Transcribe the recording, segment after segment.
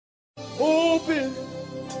Open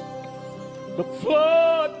the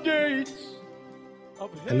floodgates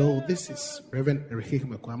of heaven. Hello, this is Reverend Erike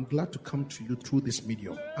Himeko. I'm glad to come to you through this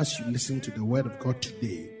medium. As you listen to the word of God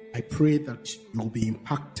today, I pray that you will be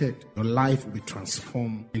impacted, your life will be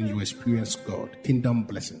transformed, and you experience God. Kingdom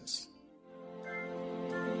blessings.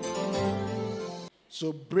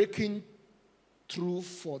 So breaking through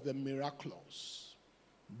for the miraculous.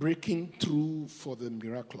 Breaking through for the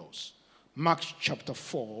miraculous. Mark chapter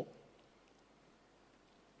 4,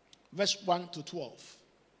 verse 1 to 12.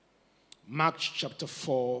 Mark chapter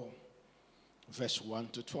 4, verse 1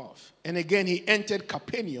 to 12. And again he entered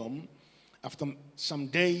Capernaum after some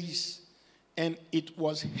days, and it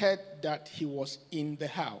was heard that he was in the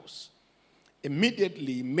house.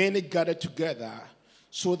 Immediately many gathered together,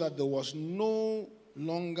 so that there was no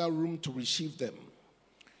longer room to receive them,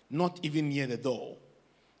 not even near the door.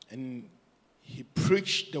 And he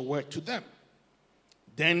preached the word to them.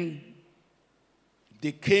 Then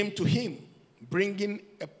they came to him, bringing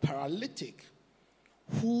a paralytic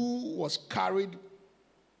who was carried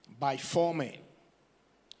by 4 men.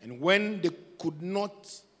 And when they could not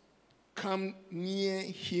come near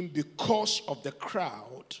him because of the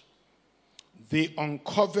crowd, they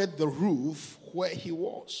uncovered the roof where he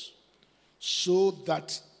was. So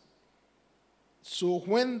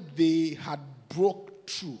when they had broke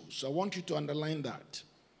through, so I want you to underline that.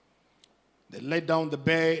 They let down the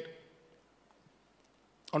bed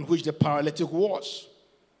on which the paralytic was.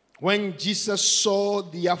 When Jesus saw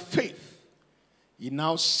their faith, he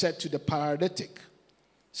now said to the paralytic,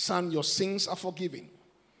 "Son, your sins are forgiven."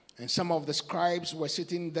 And some of the scribes were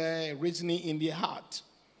sitting there reasoning in their heart,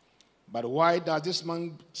 "But why does this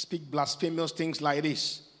man speak blasphemous things like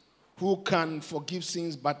this? Who can forgive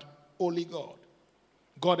sins but only God?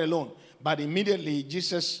 God alone." But immediately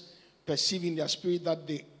Jesus, perceiving their spirit that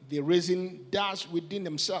they reason thus within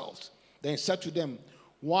themselves, then said to them,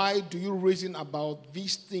 "Why do you reason about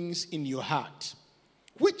these things in your heart?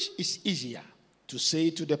 Which is easier, to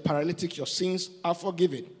say to the paralytic, 'Your sins are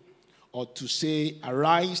forgiven,' or to say,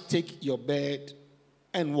 'Arise, take your bed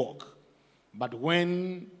and walk'? But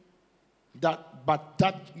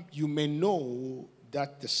that you may know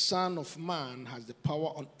that the Son of Man has the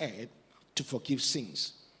power on earth to forgive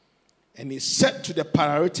sins." And he said to the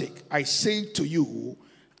paralytic, "I say to you,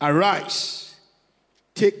 arise,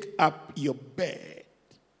 take up your bed,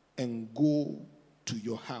 and go to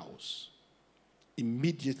your house."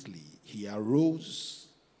 Immediately he arose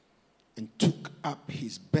and took up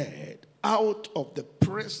his bed out of the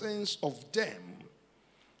presence of them,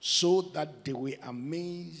 so that they were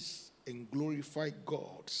amazed and glorified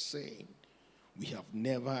God, saying, "We have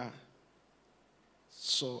never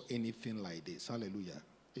saw anything like this." Hallelujah.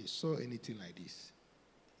 They saw anything like this.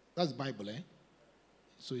 That's Bible, eh?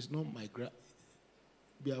 So it's not my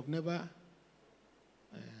we have never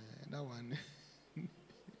that one.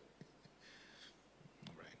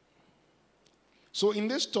 All right. So in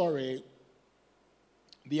this story,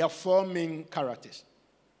 there are 4 main characters: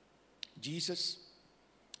 Jesus,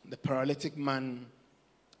 the paralytic man,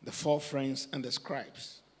 the 4 friends, and the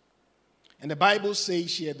scribes. And the Bible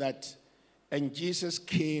says here that, and Jesus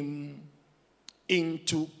came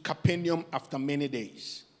into Capernaum after many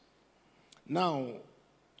days. Now,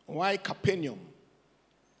 why Capernaum?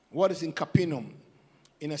 What is in Capernaum?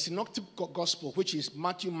 In a synoptic gospel, which is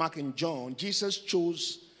Matthew, Mark, and John, Jesus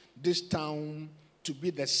chose this town to be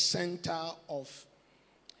the center of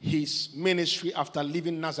his ministry after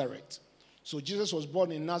leaving Nazareth. So Jesus was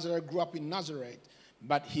born in Nazareth, grew up in Nazareth,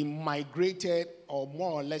 but he migrated, or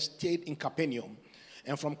more or less stayed in Capernaum.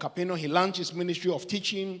 And from Capernaum, he launched his ministry of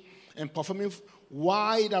teaching and performing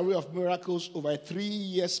wide array of miracles over a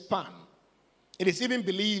 3-year span. It is even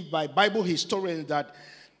believed by Bible historians that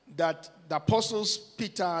the apostles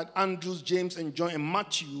Peter, Andrew, James, and John, and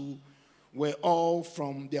Matthew were all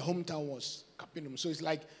from their hometown was Capernaum. So it's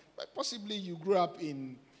like possibly you grew up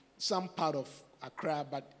in some part of Accra,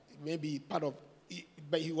 but maybe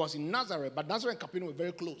but he was in Nazareth. But Nazareth and Capernaum were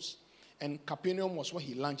very close. And Capernaum was where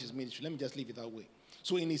he launched his ministry. Let me just leave it that way.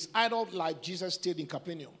 So in his adult life, Jesus stayed in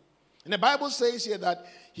Capernaum. And the Bible says here that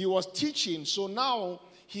he was teaching. So now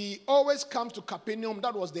he always comes to Capernaum.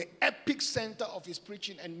 That was the epic center of his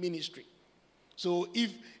preaching and ministry. So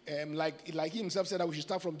if, like he himself said that we should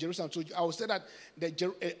start from Jerusalem. So I would say that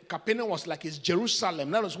Capernaum was like his Jerusalem.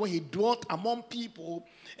 That was where he dwelt among people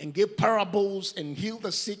and gave parables and healed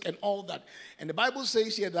the sick and all that. And the Bible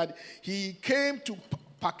says here that he came to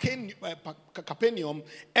Capernaum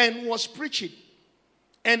and was preaching.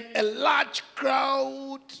 And a large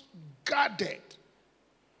crowd gathered.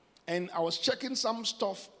 And I was checking some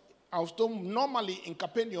stuff I was told normally in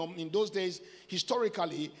Capernaum in those days,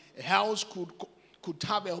 historically, a house could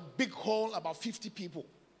have a big hall, about 50 people,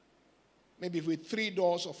 maybe with 3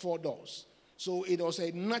 doors or 4 doors. So it was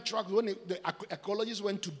a natural. When the archaeologists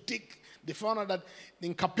went to dig, they found out that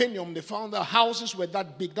in Capernaum, they found the houses were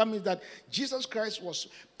that big. That means that Jesus Christ was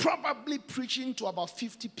probably preaching to about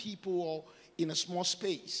 50 people in a small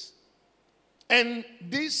space. And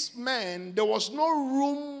this man, there was no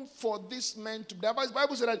room for this man to. The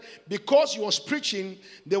Bible said that because he was preaching,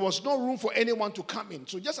 there was no room for anyone to come in.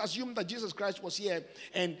 So just assume that Jesus Christ was here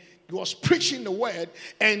and he was preaching the word,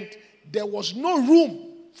 and there was no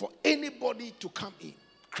room for anybody to come in.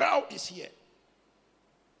 Crowd is here.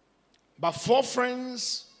 But 4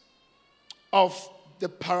 friends of the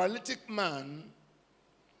paralytic man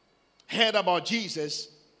heard about Jesus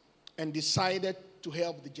and decided to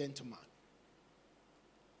help the gentleman.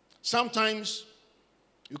 Sometimes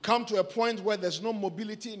you come to a point where there's no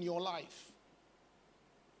mobility in your life.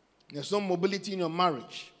 There's no mobility in your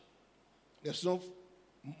marriage. There's no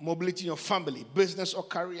mobility in your family, business, or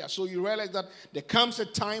career. So you realize that there comes a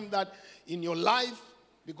time that in your life,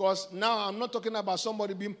 because now I'm not talking about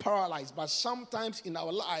somebody being paralyzed, but sometimes in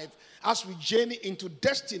our life, as we journey into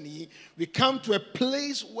destiny, we come to a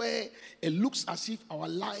place where it looks as if our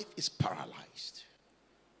life is paralyzed.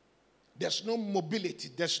 There's no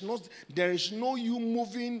mobility. There is no you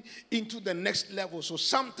moving into the next level. So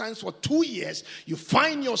sometimes for 2 years, you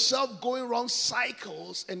find yourself going around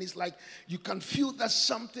cycles, and it's like you can feel that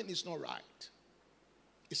something is not right.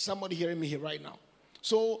 Is somebody hearing me here right now?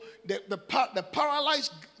 So the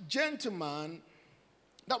paralyzed gentleman,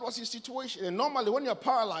 that was his situation. And normally when you're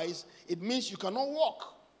paralyzed, it means you cannot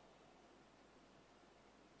walk.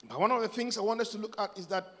 But one of the things I want us to look at is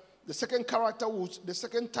that the second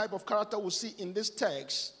type of character we'll see in this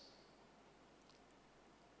text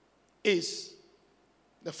is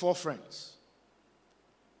the 4 friends.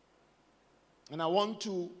 And I want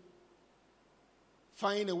to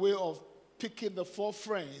find a way of picking the 4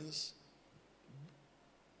 friends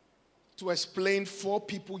to explain 4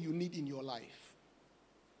 people you need in your life.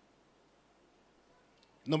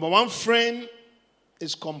 Number 1 friend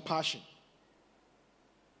is compassion.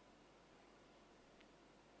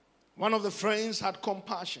 One of the friends had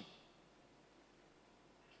compassion.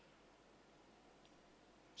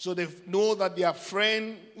 So they know that their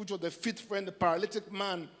friend, which was the 5th friend, the paralytic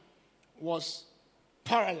man, was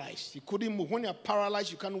paralyzed. He couldn't move. When you're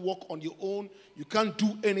paralyzed, you can't walk on your own. You can't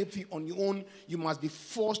do anything on your own. You must be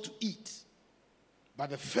forced to eat. But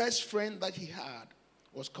the first friend that he had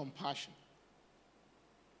was compassion.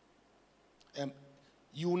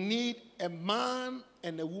 You need a man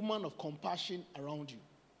and a woman of compassion around you.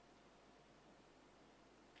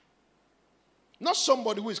 Not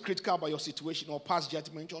somebody who is critical about your situation or pass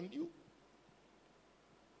judgment on you.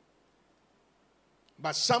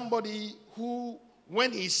 But somebody who,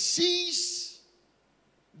 when he sees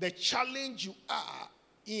the challenge you are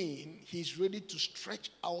in, he's ready to stretch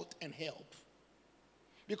out and help.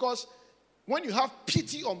 Because when you have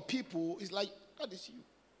pity on people, it's like, God is you.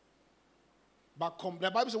 But the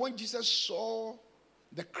Bible says when Jesus saw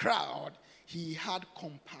the crowd, he had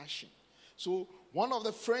compassion. So one of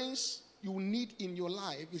the friends you need in your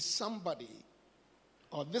life is somebody,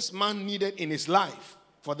 or this man needed in his life,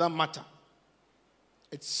 for that matter.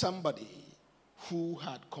 It's somebody who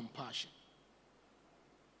had compassion.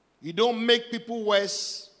 You don't make people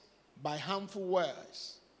worse by harmful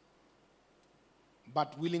words,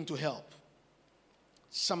 but willing to help.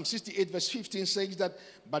 Psalm 68 verse 15 says that,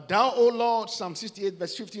 but thou, O Lord, Psalm 68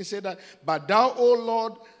 verse 15 said that, but thou, O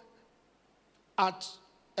Lord, art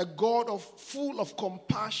a God full of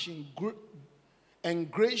compassion and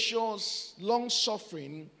gracious,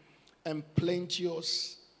 long-suffering, and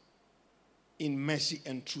plenteous in mercy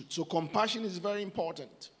and truth. So compassion is very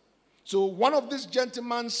important. So one of this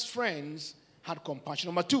gentleman's friends had compassion.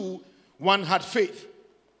 Number 2, one had faith.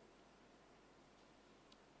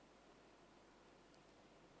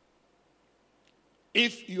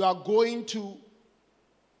 If you are going to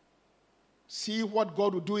see what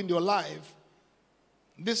God will do in your life,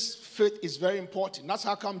 this faith is very important. That's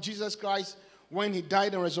how come Jesus Christ, when he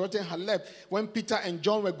died and resurrected, had left. When Peter and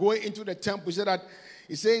John were going into the temple,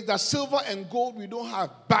 he says that silver and gold we don't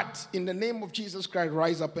have, but in the name of Jesus Christ,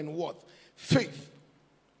 rise up and walk. Faith.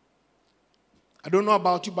 I don't know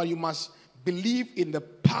about you, but you must believe in the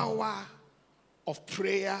power of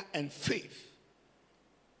prayer and faith.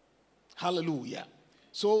 Hallelujah.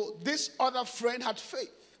 So this other friend had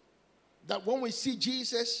faith that when we see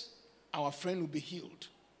Jesus, our friend will be healed.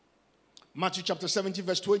 Matthew chapter 17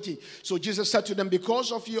 verse 20. So Jesus said to them,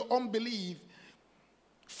 because of your unbelief,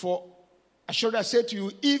 for assuredly I say to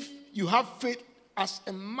you, if you have faith as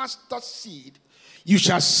a mustard seed, you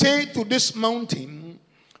shall say to this mountain,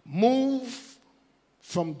 move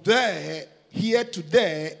from there, here to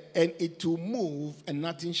there, and it will move, and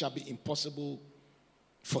nothing shall be impossible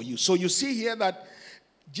for you. So you see here that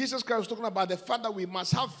Jesus Christ was talking about the fact that we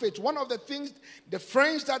must have faith. One of the things, the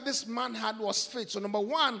friends that this man had was faith. So number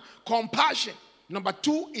one, compassion. Number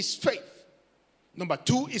two is faith. Number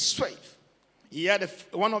two is faith. He had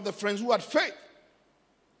one of the friends who had faith.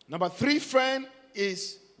 Number three friend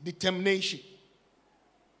is determination.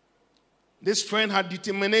 This friend had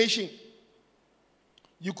determination.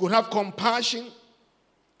 You could have compassion.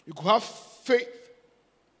 You could have faith.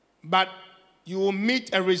 But you will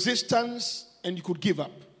meet a resistance and you could give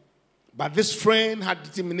up. But this friend had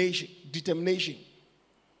determination.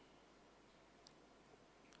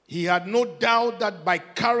 He had no doubt that by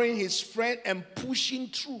carrying his friend and pushing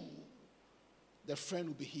through, the friend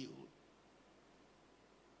will be healed.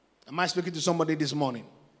 Am I speaking to somebody this morning?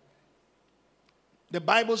 The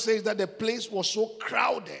Bible says that the place was so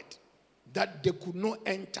crowded that they could not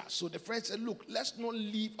enter. So the friend said, look, let's not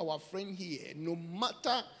leave our friend here. No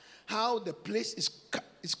matter how the place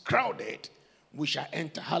is crowded, we shall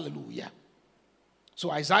enter. Hallelujah.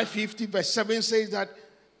 So Isaiah 50 verse 7 says that,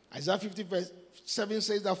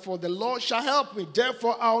 for the Lord shall help me,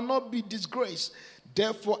 therefore I will not be disgraced.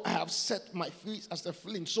 Therefore I have set my feet as a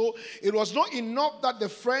flint. So it was not enough that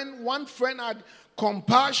one friend had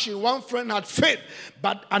compassion, one friend had faith,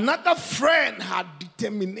 but another friend had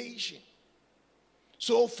determination.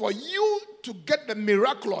 So for you to get the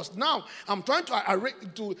miraculous, now I'm trying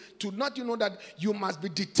to let you know that you must be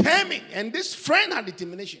determined. And this friend had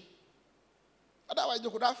determination. Otherwise they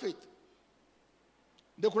could have faith.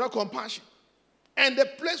 They could have compassion. And the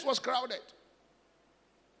place was crowded.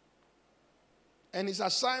 And his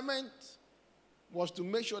assignment was to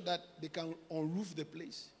make sure that they can unroof the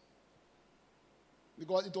place.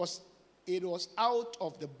 Because it was out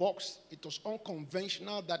of the box. It was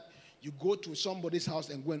unconventional that you go to somebody's house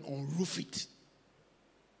and go and unroof it.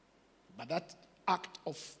 But that act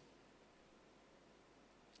of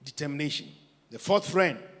determination. The fourth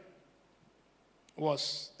friend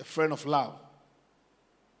was a friend of love.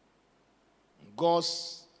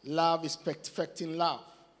 God's love is perfecting love.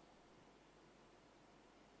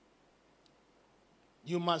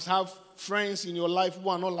 You must have friends in your life who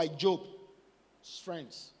are not like Job's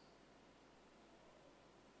friends,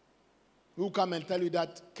 who come and tell you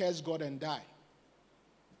that curse God and die.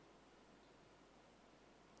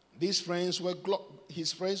 His friends were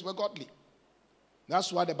godly.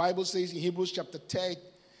 That's why the Bible says in Hebrews chapter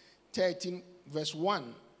 13 verse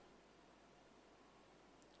 1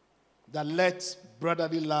 that let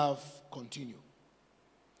brotherly love continue.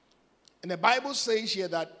 And the Bible says here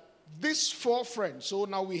that these four friends, so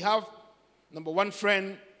now we have number one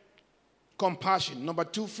friend, compassion. Number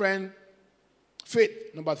two friend,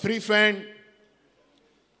 faith. Number three friend,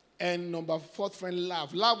 and number fourth friend,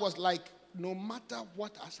 love. Love was like, no matter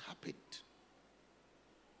what has happened,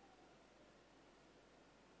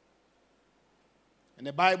 and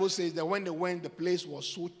the Bible says that when they went, the place was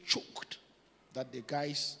so choked that the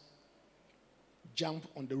guys jumped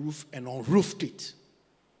on the roof and unroofed it.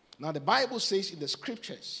 Now the Bible says in the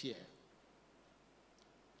scriptures here,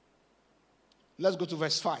 let's go to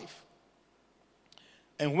verse 5.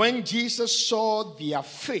 And when Jesus saw their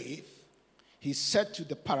faith, he said to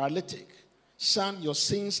the paralytic, son, your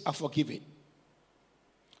sins are forgiven.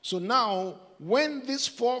 So now, when these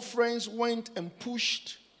four friends went and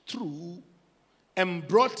pushed through and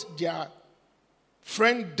brought their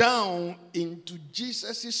friend down into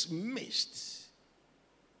Jesus' midst,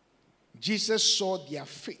 Jesus saw their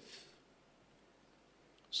faith.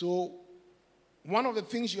 So, one of the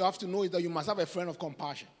things you have to know is that you must have a friend of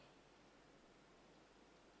compassion,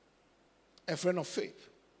 a friend of faith,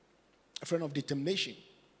 a friend of determination,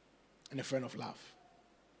 and a friend of love.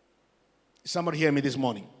 Is somebody hear me this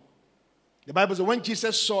morning? The Bible says when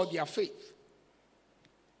Jesus saw their faith,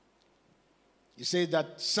 he said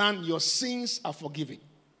that, son, your sins are forgiven.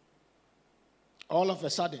 All of a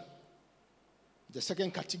sudden, the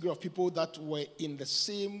second category of people that were in the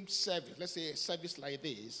same service, let's say a service like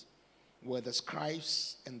this, were the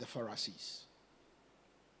scribes and the Pharisees.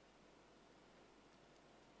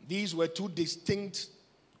 These were two distinct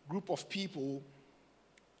group of people.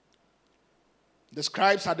 The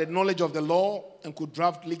scribes had the knowledge of the law and could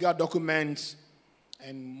draft legal documents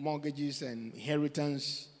and mortgages and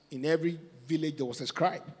inheritance. In every village there was a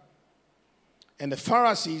scribe. And the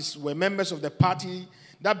Pharisees were members of the party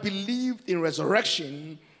that believed in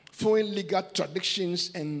resurrection, following legal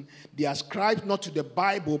traditions, and they ascribed not to the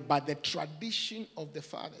Bible but the tradition of the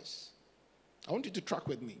fathers. I want you to track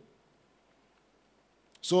with me.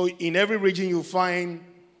 So in every region you find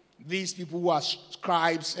these people who are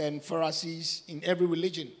scribes and Pharisees in every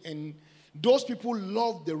religion. And those people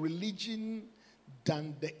love the religion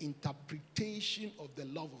than the interpretation of the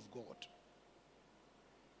love of God.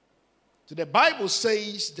 So the Bible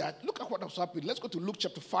says that, look at what has happened. Let's go to Luke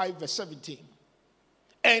chapter 5, verse 17.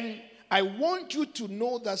 And I want you to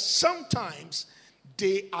know that sometimes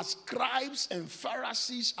there are scribes and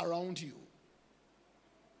Pharisees around you.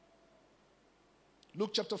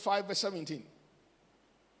 Luke chapter 5, verse 17.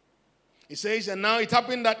 It says, and now it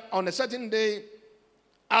happened that on a certain day,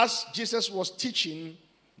 as Jesus was teaching,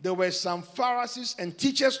 there were some Pharisees and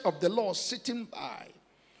teachers of the law sitting by,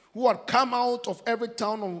 who had come out of every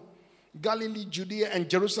town of Galilee, Judea, and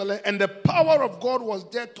Jerusalem, and the power of God was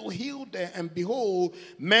there to heal them. And behold,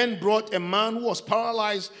 men brought a man who was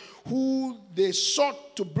paralyzed, who they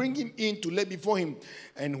sought to bring him in to lay before him.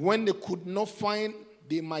 And when they could not find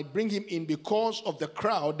they might bring him in because of the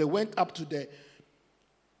crowd, they went up to the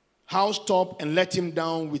housetop and let him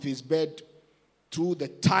down with his bed through the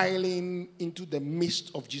tiling into the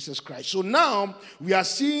midst of Jesus Christ. So now we are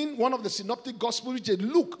seeing one of the synoptic gospels, which is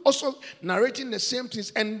Luke, also narrating the same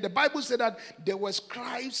things. And the Bible said that there were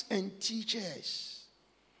scribes and teachers.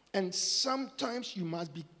 And sometimes you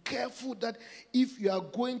must be careful that if you are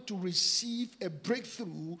going to receive a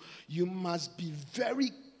breakthrough, you must be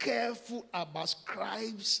very careful about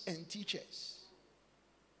scribes and teachers.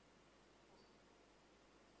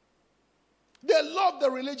 They love the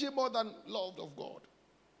religion more than love of God.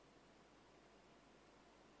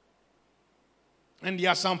 And there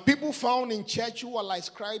are some people found in church who are like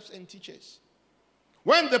scribes and teachers.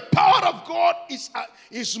 When the power of God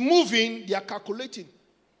is moving, they are calculating.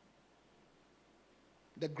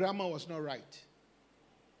 The grammar was not right.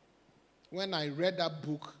 When I read that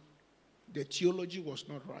book, the theology was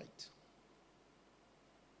not right.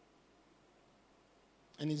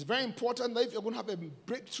 And it's very important that if you're going to have a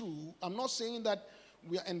breakthrough, I'm not saying that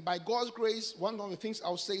and by God's grace, one of the things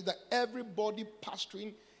I'll say is that everybody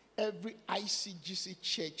pastoring every ICGC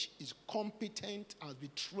church is competent, has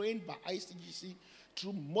been trained by ICGC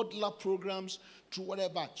through modular programs, through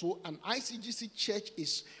whatever. So an ICGC church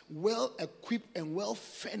is well equipped and well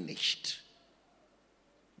furnished.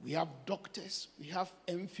 We have doctors, we have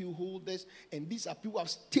MPhil holders, and these are people who have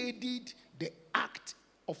studied the act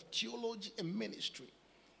of theology and ministry.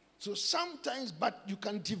 So sometimes, but you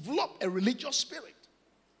can develop a religious spirit.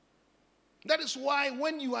 That is why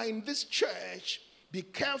when you are in this church, be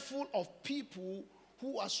careful of people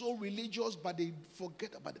who are so religious, but they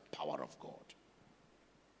forget about the power of God.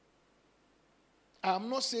 I'm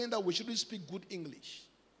not saying that we shouldn't speak good English.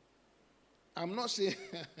 I'm not saying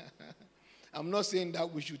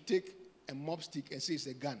that we should take a mob stick and say it's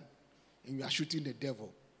a gun and we are shooting the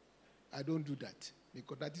devil. I don't do that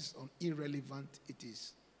because that is irrelevant. It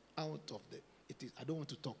is out of I don't want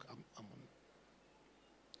to talk. I'm on.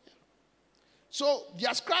 Yeah. So they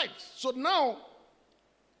are scribes. So now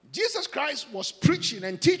Jesus Christ was preaching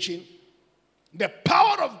and teaching. The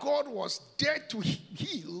power of God was there to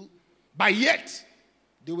heal, but yet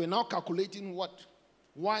they were now calculating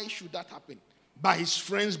why should that happen? But his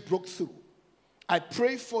friends broke through. I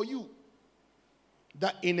pray for you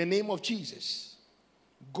that in the name of Jesus,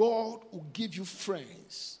 God will give you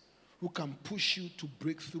friends who can push you to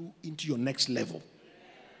break through into your next level.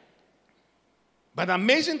 But the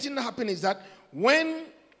amazing thing that happened is that when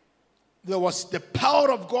the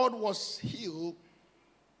power of God was healed,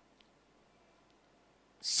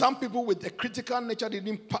 some people with a critical nature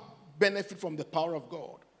didn't benefit from the power of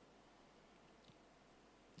God.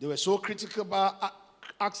 They were so critical about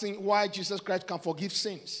asking why Jesus Christ can forgive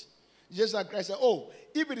sins. Jesus Christ said,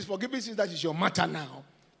 if it is forgiving sins, that is your matter now.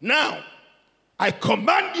 Now, I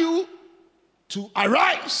command you to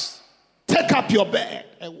arise, take up your bed,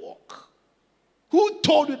 and walk. Who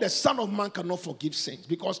told you the Son of Man cannot forgive sins?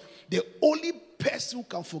 Because the only person who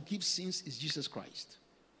can forgive sins is Jesus Christ.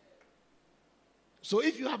 So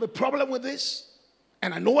if you have a problem with this,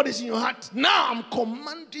 and I know what is in your heart, now I'm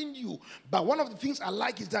commanding you. But one of the things I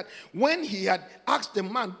like is that when he had asked the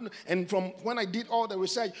man, and from when I did all the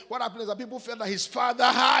research, what happened is that people felt that his father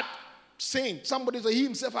had sinned. Somebody said he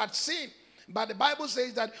himself had sinned. But the Bible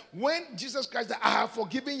says that when Jesus Christ said, I have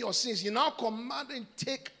forgiven your sins, he now commanded,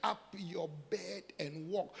 take up your bed and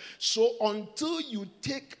walk. So until you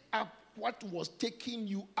take up what was taking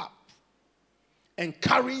you up and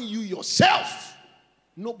carrying you yourself,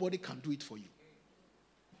 nobody can do it for you.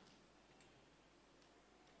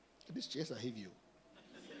 These chairs are heavy.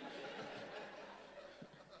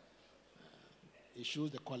 It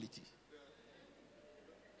shows the quality.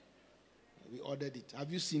 We ordered it.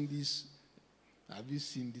 Have you seen this? Have you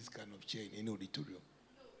seen this kind of chair in any auditorium?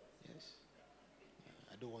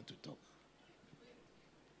 don't want to talk.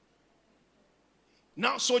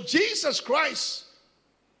 Now, so Jesus Christ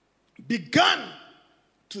began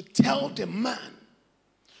to tell the man,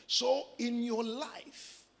 so in your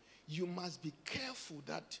life, you must be careful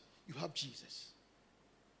that you have Jesus.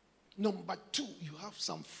 Number two, you have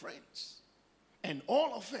some friends. And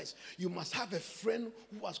all of us, you must have a friend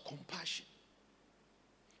who has compassion.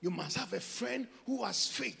 You must have a friend who has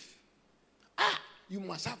faith. You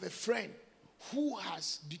must have a friend who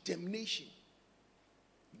has determination.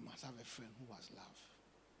 You must have a friend who has love.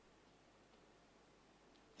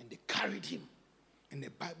 And they carried him. And the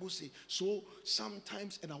Bible says, so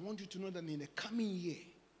sometimes, and I want you to know that in the coming year,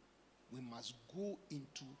 we must go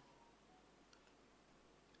into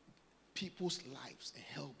people's lives and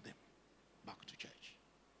help them back to church.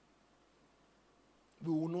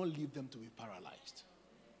 We will not leave them to be paralyzed.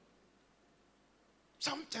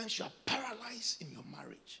 Sometimes you are paralyzed in your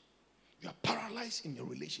marriage. You are paralyzed in your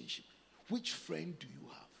relationship. Which friend do you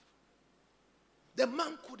have? The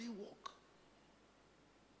man couldn't walk.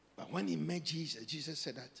 But when he met Jesus, Jesus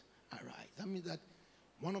said that, arise. That means that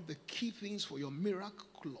one of the key things for your miracle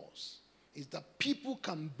clause is that people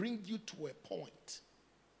can bring you to a point,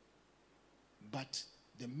 but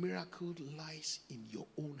the miracle lies in your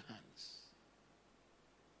own hands.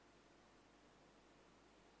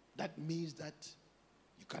 That means that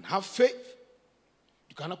you can have faith,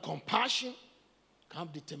 you can have compassion, you can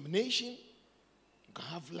have determination, you can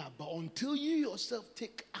have love, but until you yourself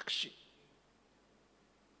take action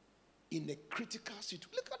in a critical situation.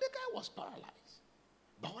 Look at the guy was paralyzed.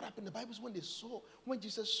 But what happened? The Bible says when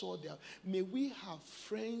Jesus saw them, may we have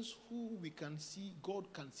friends who we can see,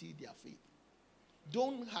 God can see their faith.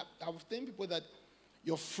 I was telling people that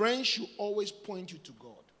your friends should always point you to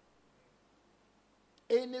God.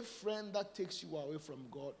 Any friend that takes you away from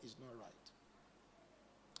God is not right.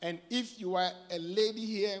 And if you are a lady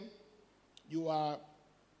here, you are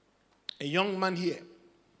a young man here,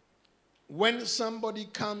 when somebody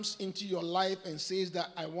comes into your life and says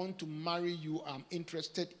that I want to marry you, I'm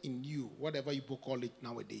interested in you, whatever you call it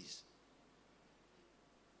nowadays.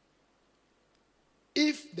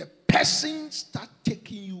 If the person starts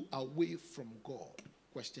taking you away from God,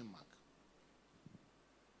 question mark.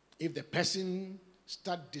 If the person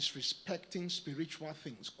starts disrespecting spiritual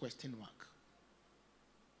things, question mark.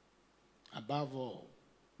 Above all,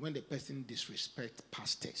 when the person disrespects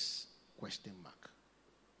pastors, question mark.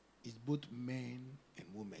 It's both men and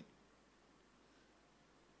women.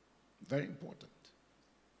 Very important.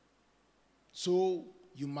 So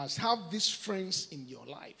you must have these friends in your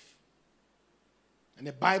life. And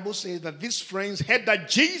the Bible says that these friends heard that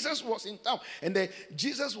Jesus was in town. And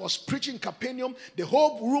Jesus was preaching Capernaum. The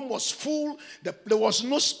whole room was full. There was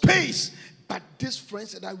no space. But these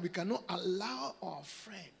friends said that we cannot allow our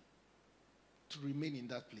friend to remain in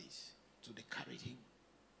that place. So they carried him.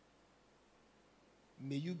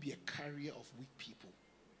 May you be a carrier of weak people.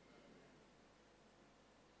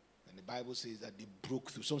 And the Bible says that they broke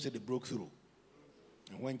through. Some say they broke through.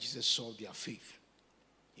 And when Jesus saw their faith,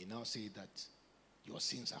 he now said that your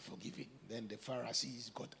sins are forgiven. Then the Pharisees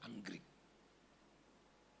got angry.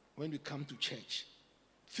 When we come to church,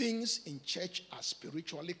 things in church are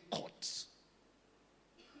spiritually caught.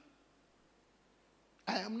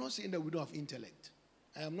 I am not saying that we don't have intellect.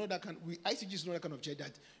 I am not that kind. ICG is not that kind of church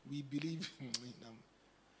that we believe.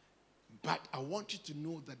 But I want you to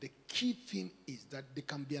know that the key thing is that there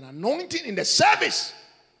can be an anointing in the service,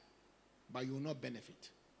 but you will not benefit.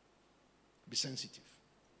 Be sensitive.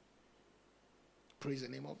 Praise the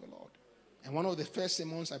name of the Lord. And one of the first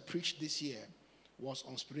sermons I preached this year was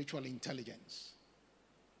on spiritual intelligence.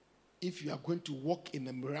 If you are going to walk in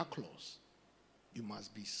the miraculous, you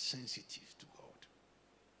must be sensitive to God.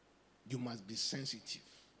 You must be sensitive.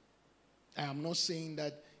 I am not saying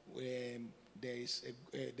that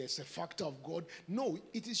there's a factor of God. No,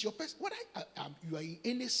 it is your person. You are in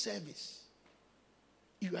any service.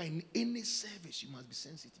 You are in any service, you must be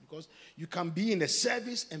sensitive, because you can be in a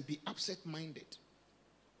service and be absent-minded.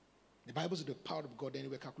 The Bible says the power of God,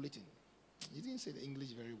 anyway, calculating. He didn't say the English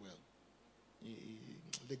very well.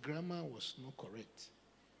 The grammar was not correct.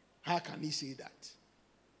 How can he say that?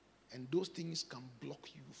 And those things can block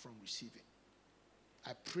you from receiving.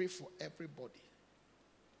 I pray for everybody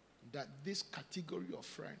that this category of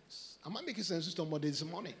friends, am I making sense to somebody this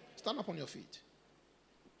morning? Stand up on your feet.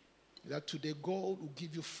 That today God will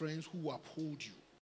give you friends who uphold you.